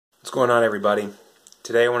What's going on, everybody?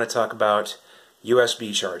 Today I want to talk about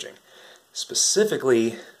USB charging.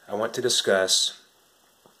 Specifically, I want to discuss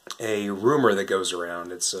a rumor that goes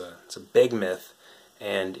around. It's a big myth,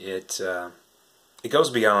 and it goes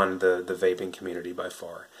beyond the vaping community by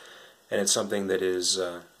far. And it's something that is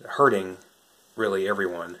hurting really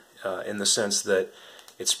everyone in the sense that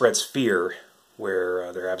it spreads fear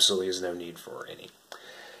where there absolutely is no need for any.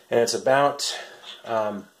 And it's about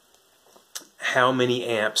how many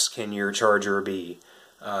amps can your charger be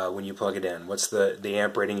when you plug it in? What's the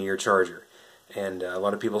amp rating of your charger? And a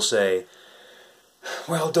lot of people say,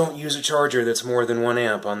 well, don't use a charger that's more than 1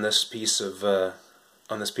 amp on this piece of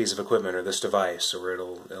equipment or this device, or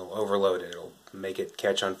it'll overload it, it'll make it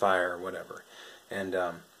catch on fire or whatever. And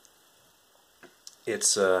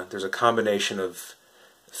there's a combination of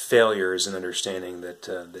failures in understanding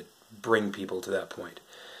that bring people to that point.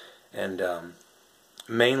 And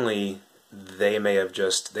mainly they may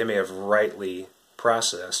have rightly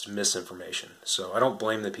processed misinformation. So I don't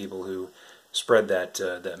blame the people who spread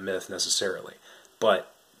that myth necessarily. But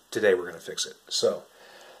today we're going to fix it. So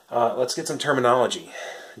let's get some terminology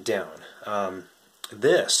down.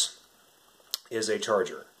 This is a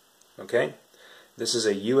charger. Okay? This is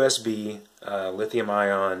a USB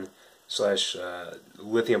lithium-ion /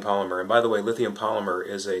 lithium polymer. And by the way, lithium polymer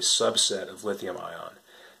is a subset of lithium-ion.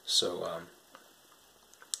 So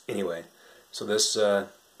anyway, so this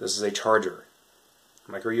is a charger.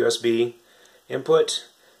 Micro USB input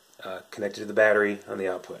connected to the battery on the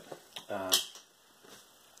output.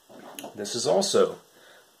 This is also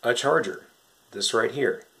a charger. This right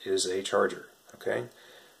here is a charger. Okay,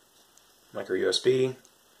 micro USB.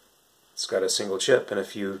 It's got a single chip and a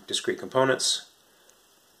few discrete components.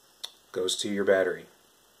 Goes to your battery.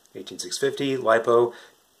 18650 LiPo,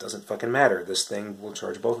 doesn't fucking matter. This thing will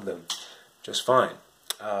charge both of them just fine.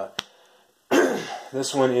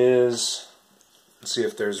 This one is, let's see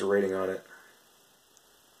if there's a rating on it.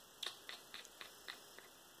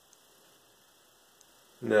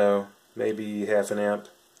 No, maybe half an amp.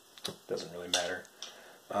 Doesn't really matter.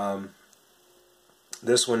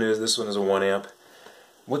 This one is a 1 amp.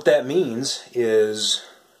 What that means is,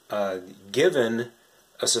 given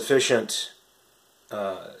a sufficiently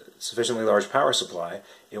large power supply,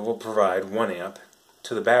 it will provide 1 amp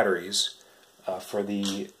to the batteries for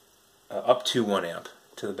the up to 1 amp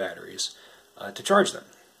to the batteries to charge them.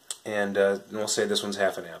 And we'll say this one's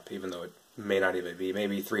half an amp, even though it may not even be,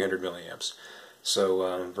 maybe 300 milliamps.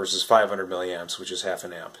 So versus 500 milliamps, which is half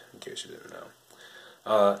an amp, in case you didn't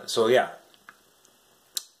know. So yeah,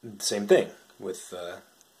 same thing with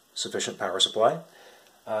sufficient power supply.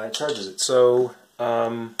 It charges it. So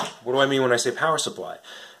what do I mean when I say power supply?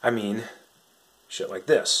 I mean shit like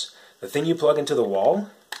this. The thing you plug into the wall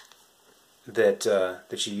that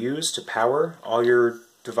you use to power all your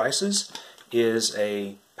devices is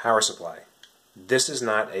a power supply. This is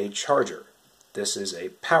not a charger. This is a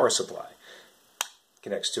power supply.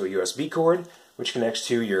 Connects to a USB cord, which connects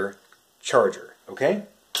to your charger. Okay?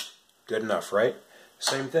 Good enough, right?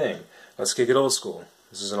 Same thing. Let's kick it old school.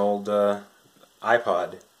 This is an old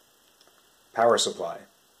iPod power supply.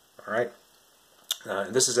 All right.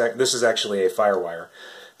 This is actually a Firewire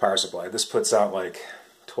power supply. This puts out like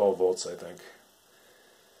 12 volts, I think.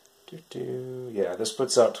 Yeah, this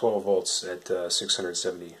puts out 12 volts at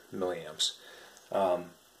 670 milliamps.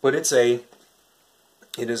 But it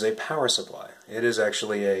is a power supply. It is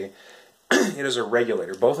actually it is a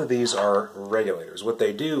regulator. Both of these are regulators. What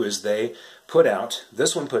they do is they put out,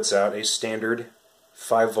 this one puts out a standard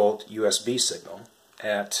 5 volt USB signal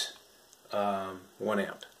at 1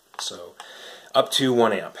 amp. So up to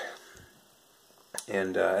 1 amp.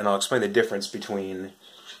 And I'll explain the difference between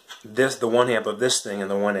the 1 amp of this thing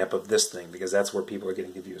and the 1 amp of this thing, because that's where people are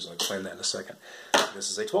getting confused. I'll explain that in a second.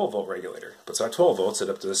 This is a 12 volt regulator. Puts out 12 volts at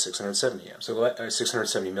up to 670 amps. So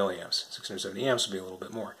 670 milliamps. 670 amps would be a little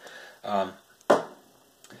bit more.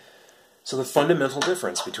 So the fundamental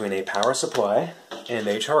difference between a power supply and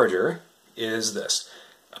a charger is this.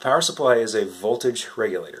 A power supply is a voltage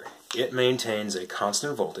regulator. It maintains a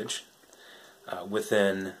constant voltage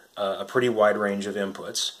within a pretty wide range of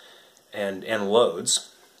inputs and loads,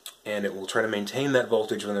 and it will try to maintain that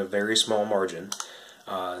voltage within a very small margin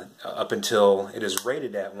up until it is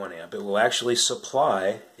rated at 1 amp. It will actually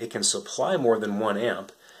it can supply more than 1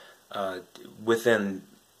 amp within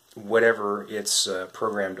whatever its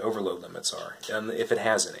programmed overload limits are, if it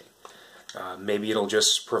has any. Maybe it'll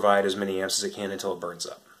just provide as many amps as it can until it burns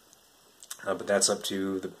up. But that's up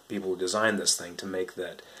to the people who designed this thing to make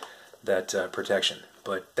that protection.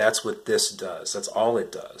 But that's what this does. That's all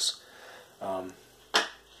it does.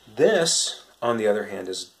 This, on the other hand,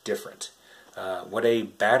 is different. What a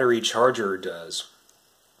battery charger does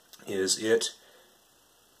is it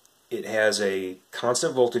has a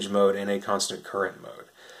constant voltage mode and a constant current mode.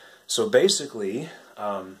 So basically,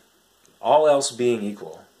 all else being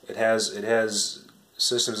equal, it has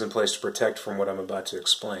systems in place to protect from what I'm about to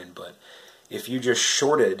explain. But if you just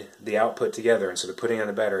shorted the output together instead of putting on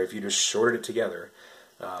a battery, if you just shorted it together,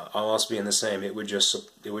 all else being the same, it would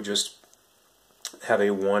just have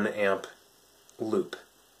a 1 amp loop,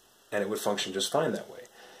 and it would function just fine that way.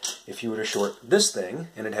 If you were to short this thing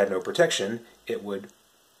and it had no protection, it would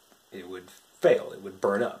fail. It would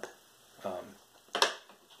burn up.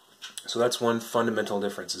 So that's one fundamental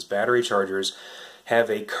difference, is battery chargers have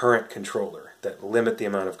a current controller that limit the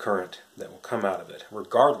amount of current that will come out of it,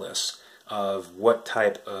 regardless of what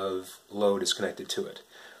type of load is connected to it.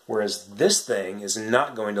 Whereas this thing is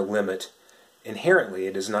not going to limit, inherently,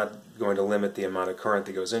 it is not going to limit the amount of current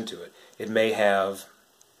that goes into it. It may have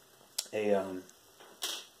a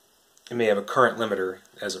current limiter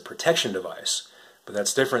as a protection device, but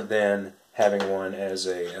that's different than having one as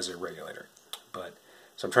a regulator.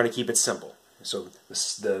 So I'm trying to keep it simple. So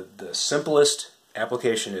the simplest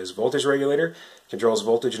application is voltage regulator, controls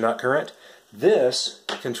voltage, not current. This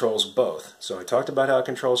controls both. So I talked about how it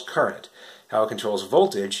controls current. How it controls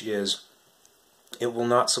voltage is it will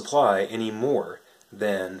not supply any more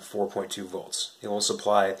than 4.2 volts. It will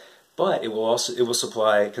supply, but it will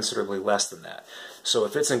supply considerably less than that. So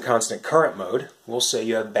if it's in constant current mode, we'll say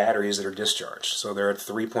you have batteries that are discharged. So they're at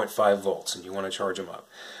 3.5 volts and you want to charge them up.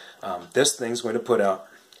 This thing's going to put out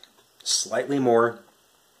slightly more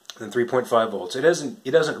than 3.5 volts. It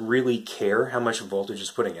doesn't really care how much voltage it's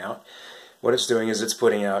putting out. What it's doing is it's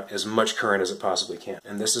putting out as much current as it possibly can.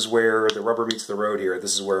 And this is where the rubber meets the road here.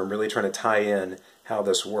 This is where I'm really trying to tie in how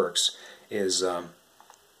this works. Is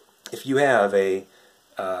if you have a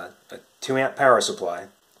 2 amp power supply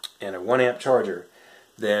and a 1 amp charger,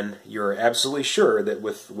 then you're absolutely sure that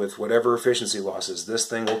with whatever efficiency losses, this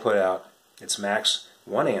thing will put out its max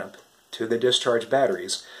 1 amp to the discharge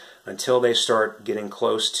batteries until they start getting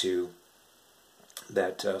close to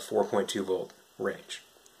that 4.2 volt range.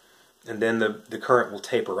 And then the current will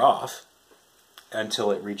taper off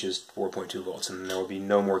until it reaches 4.2 volts, and there will be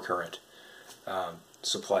no more current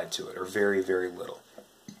supplied to it, or very, very little.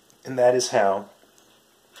 And that is how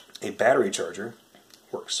a battery charger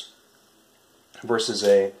works versus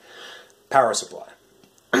a power supply.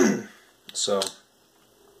 So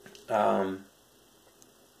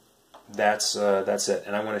that's it.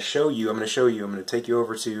 And I'm going to take you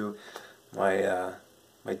over to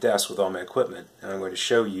my desk with all my equipment, and I'm going to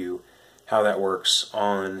show you how that works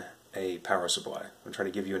on a power supply. I'm trying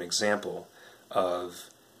to give you an example of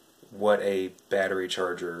what a battery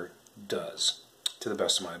charger does to the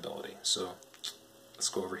best of my ability. So let's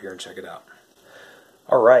go over here and check it out.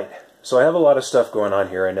 Alright, so I have a lot of stuff going on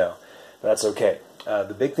here, I know. But that's okay.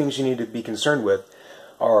 The big things you need to be concerned with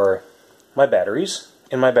are my batteries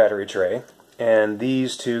in my battery tray and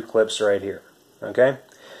these 2 clips right here. Okay?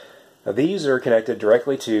 Now these are connected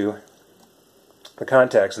directly to the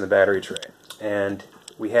contacts in the battery tray. And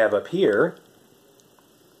we have up here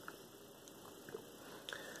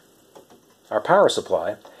our power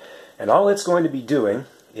supply, and all it's going to be doing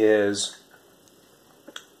is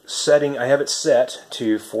I have it set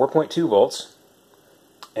to 4.2 volts,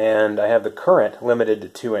 and I have the current limited to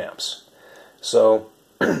 2 amps. So,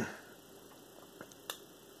 and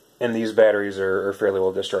these batteries are fairly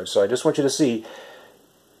well discharged. So I just want you to see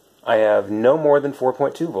I have no more than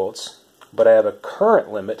 4.2 volts, but I have a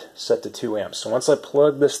current limit set to 2 amps. So once I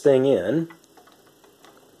plug this thing in,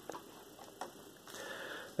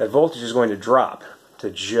 that voltage is going to drop to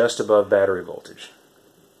just above battery voltage.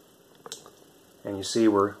 And you see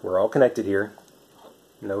we're all connected here.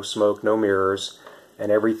 No smoke, no mirrors,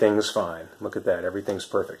 and everything's fine. Look at that, everything's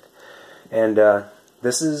perfect. And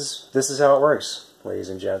this is how it works, ladies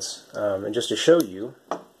and gents. And just to show you,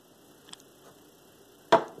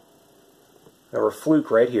 our fluke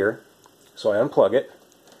right here. So I unplug it,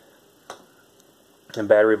 and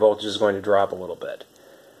battery voltage is going to drop a little bit.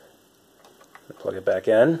 Plug it back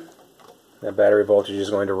in, that battery voltage is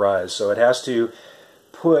going to rise. So it has to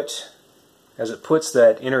put, as it puts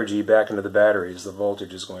that energy back into the batteries, the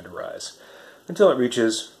voltage is going to rise until it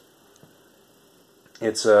reaches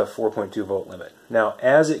its 4.2 volt limit. Now,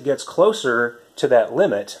 as it gets closer to that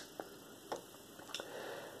limit,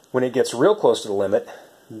 when it gets real close to the limit,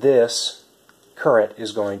 this current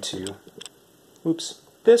is going to,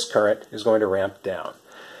 this current is going to ramp down.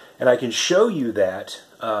 And I can show you that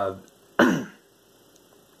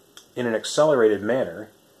in an accelerated manner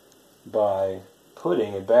by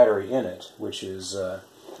putting a battery in it, which is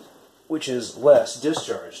less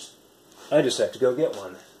discharged. I just have to go get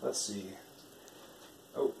one. Let's see.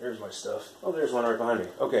 Oh, there's my stuff. Oh, there's one right behind me.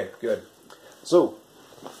 Okay, good. So,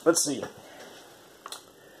 let's see.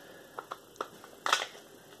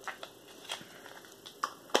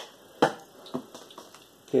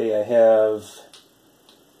 Okay, I have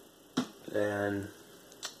an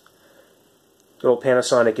little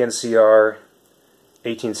Panasonic NCR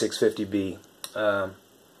 18650B,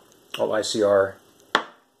 ICR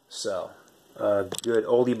cell. Good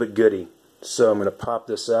oldie but goodie. So I'm going to pop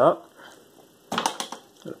this out. I'm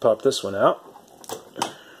going to pop this one out.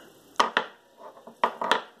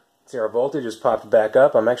 See, our voltage is popped back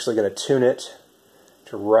up. I'm actually going to tune it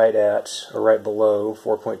to right at or right below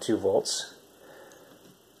 4.2 volts.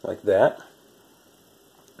 Like that.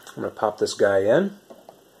 I'm going to pop this guy in.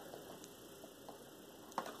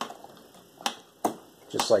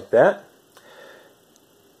 Just like that.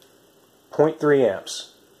 0.3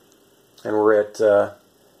 amps. And we're at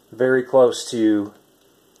very close to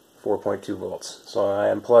 4.2 volts. So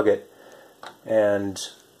I unplug it, and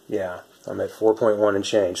yeah, I'm at 4.1 and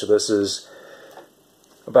change. So this is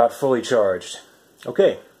about fully charged.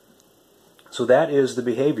 Okay, so that is the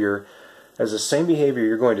behavior, as the same behavior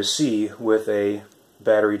you're going to see with a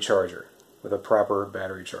battery charger, with a proper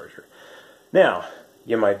battery charger. Now,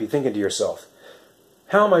 you might be thinking to yourself,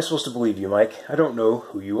 how am I supposed to believe you, Mike? I don't know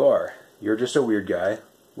who you are. You're just a weird guy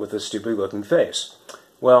with a stupid looking face.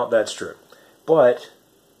 Well, that's true. But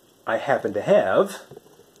I happen to have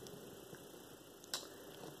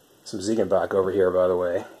some Ziegenbach over here, by the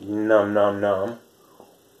way. Num num num.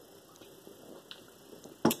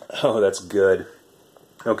 Oh, that's good.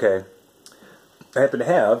 Okay. I happen to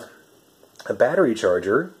have a battery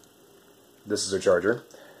charger. This is a charger.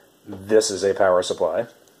 This is a power supply.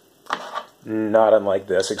 Not unlike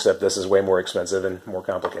this, except this is way more expensive and more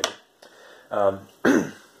complicated.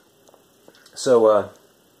 So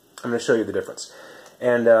I'm going to show you the difference,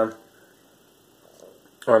 and or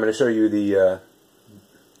I'm going to show you the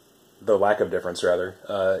lack of difference, rather,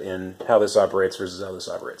 in how this operates versus how this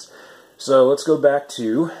operates. So let's go back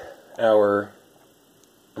to our.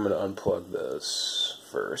 I'm going to unplug this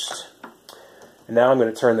first, and now I'm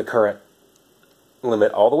going to turn the current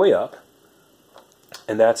limit all the way up,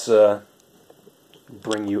 and that's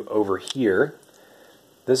bring you over here.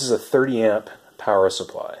 This is a 30 amp power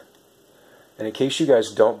supply. And in case you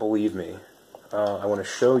guys don't believe me, I want to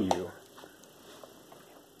show you.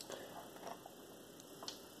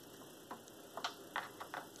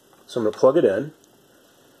 So I'm going to plug it in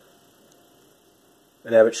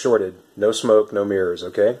and have it shorted. No smoke, no mirrors,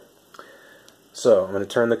 okay? So I'm going to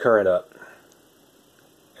turn the current up.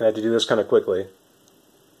 And I have to do this kind of quickly.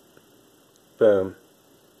 Boom.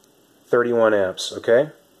 31 amps,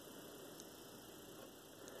 okay?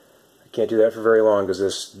 I can't do that for very long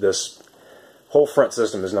because this whole front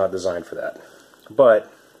system is not designed for that.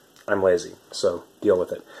 But I'm lazy, so deal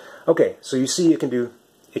with it. Okay, so you see it can do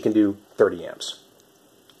 30 amps.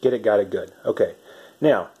 Get it, got it, good. Okay,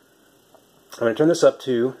 now I'm going to turn this up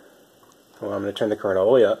to, well, I'm going to turn the current all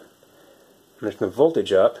the way up. I'm going to turn the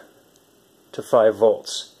voltage up to 5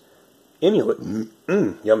 volts.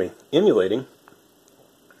 Yummy. Emulating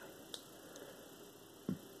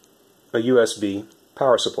a USB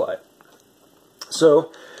power supply.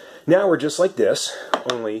 So now we're just like this,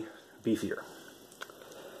 only beefier.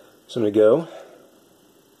 So I'm going to go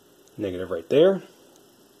negative right there.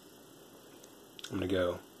 I'm going to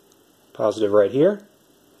go positive right here.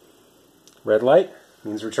 Red light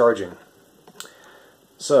means we're charging.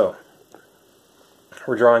 So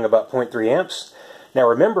we're drawing about 0.3 amps. Now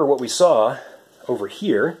remember what we saw over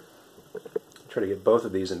here. Try to get both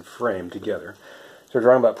of these in frame together. So we're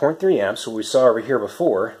drawing about 0.3 amps. What we saw over here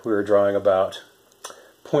before, we were drawing about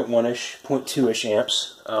 0.1-ish, 0.2-ish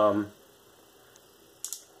amps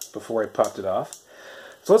before I popped it off.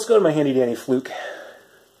 So let's go to my handy dandy Fluke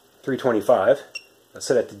 325. Let's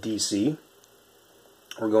set it to DC.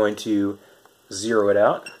 We're going to zero it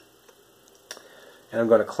out. And I'm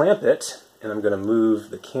going to clamp it, and I'm going to move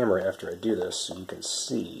the camera after I do this so you can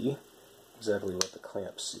see exactly what the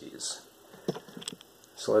clamp sees.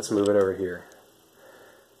 So let's move it over here.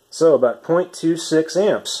 So about 0.26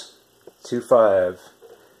 amps, 2.5,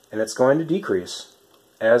 and it's going to decrease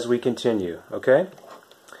as we continue, okay?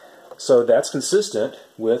 So that's consistent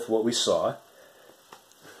with what we saw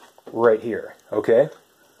right here, okay?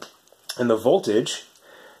 And the voltage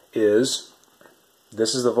is,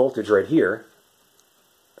 this is the voltage right here,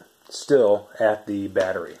 still at the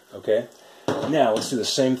battery, okay? Now let's do the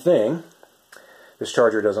same thing. This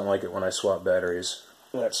charger doesn't like it when I swap batteries.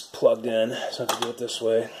 That's plugged in, so I have to do it this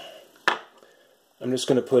way. I'm just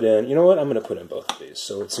going to put in, you know what, I'm going to put in both of these,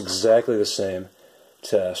 so it's exactly the same.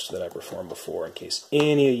 test that I performed before in case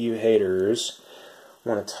any of you haters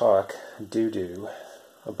want to talk doo-doo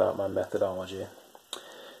about my methodology.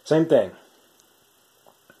 Same thing.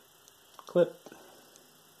 Clip.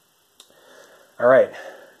 Alright,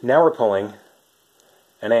 now we're pulling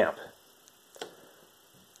an amp.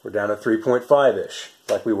 We're down to 3.5-ish,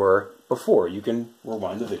 like we were before. You can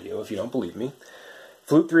rewind the video if you don't believe me.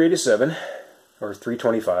 Flute 387, or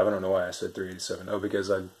 325, I don't know why I said 387. Oh, because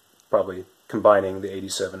I'm probably combining the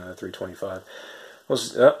 87 and the 325. Well,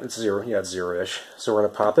 it's zero, yeah, it's zero-ish. So we're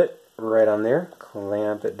going to pop it right on there,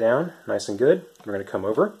 clamp it down, nice and good. We're going to come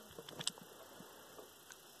over.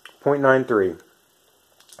 0.93.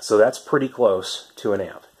 So that's pretty close to an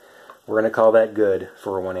amp. We're going to call that good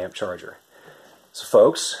for a 1 amp charger. So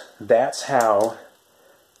folks, that's how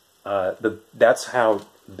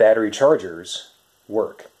battery chargers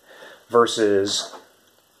work versus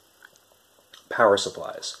power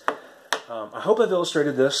supplies. I hope I've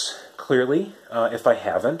illustrated this clearly. If I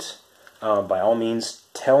haven't, by all means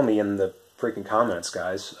tell me in the freaking comments,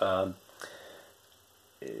 guys.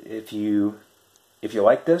 If you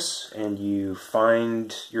like this and you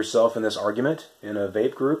find yourself in this argument in a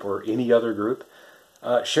vape group or any other group,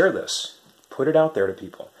 share this. Put it out there to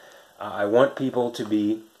people. I want people to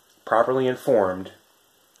be properly informed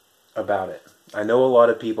about it. I know a lot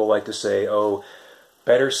of people like to say, oh,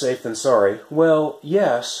 better safe than sorry. Well,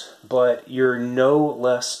 yes, but you're no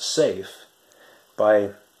less safe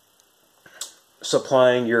by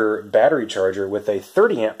supplying your battery charger with a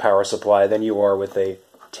 30 amp power supply than you are with a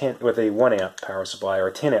 1 amp power supply or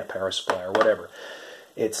a 10 amp power supply or whatever.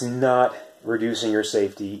 It's not reducing your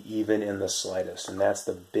safety even in the slightest, and that's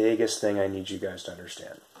the biggest thing I need you guys to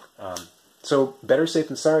understand. So better safe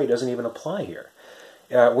than sorry doesn't even apply here.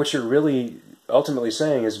 What you're really ultimately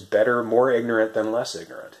saying is better more ignorant than less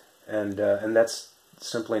ignorant, and that's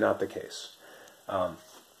simply not the case.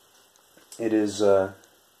 It is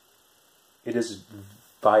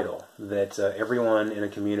vital that everyone in a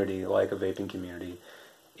community like a vaping community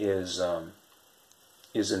is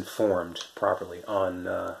informed properly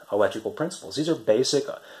on electrical principles. These are basic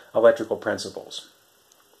electrical principles.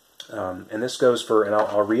 And this goes for, and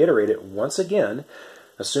I'll reiterate it once again,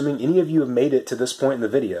 assuming any of you have made it to this point in the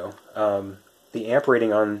video, the amp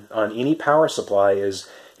rating on any power supply is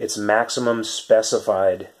its maximum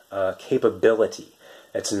specified capability.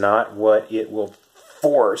 It's not what it will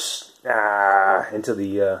force into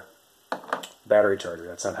the battery charger.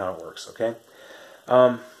 That's not how it works, okay?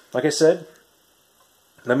 Like I said,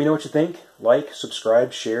 let me know what you think. Like,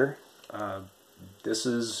 subscribe, share. This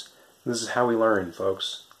is how we learn,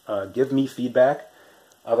 folks. Give me feedback.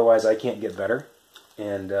 Otherwise, I can't get better.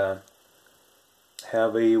 And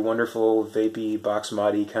have a wonderful, vapey, box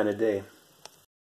moddy kind of day.